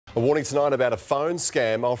A warning tonight about a phone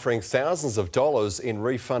scam offering thousands of dollars in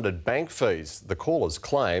refunded bank fees. The callers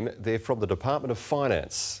claim they're from the Department of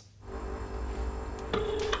Finance.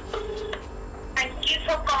 Thank you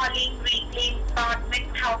for calling Reclaim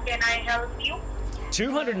Department. How can I help you?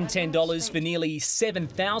 $210 for nearly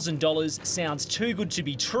 $7,000 sounds too good to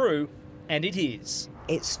be true, and it is.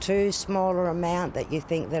 It's too small an amount that you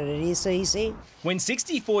think that it is easy. When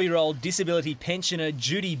 64-year-old disability pensioner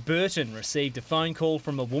Judy Burton received a phone call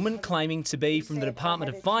from a woman claiming to be from the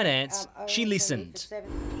Department of Finance, she listened.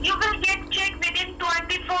 You will get check within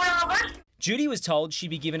 24 hours. Judy was told she'd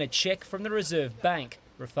be given a cheque from the Reserve Bank,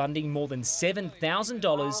 refunding more than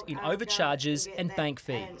 $7,000 in overcharges and bank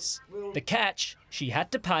fees. The catch, she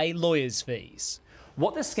had to pay lawyers' fees.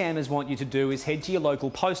 What the scammers want you to do is head to your local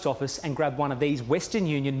post office and grab one of these Western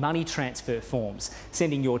Union money transfer forms,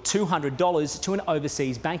 sending your $200 to an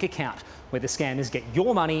overseas bank account, where the scammers get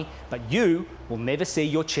your money, but you will never see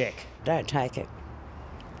your cheque. Don't take it.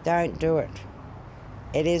 Don't do it.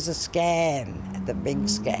 It is a scam, the big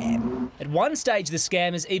scam. At one stage, the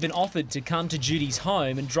scammers even offered to come to Judy's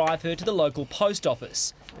home and drive her to the local post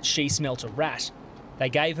office, but she smelt a rat. They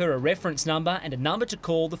gave her a reference number and a number to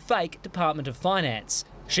call the fake Department of Finance.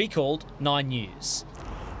 She called 9 News.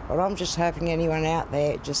 Well, I'm just hoping anyone out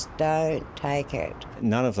there, just don't take it.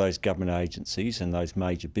 None of those government agencies and those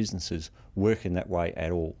major businesses work in that way at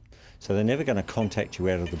all. So they're never going to contact you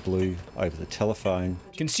out of the blue over the telephone.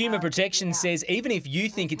 Consumer Protection says even if you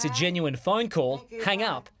think it's a genuine phone call, hang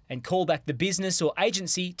up and call back the business or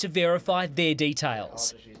agency to verify their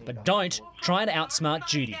details. But don't try and outsmart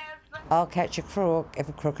Judy. I'll catch a crook if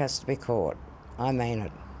a crook has to be caught. I mean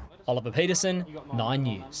it. Oliver Peterson, 9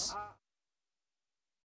 News.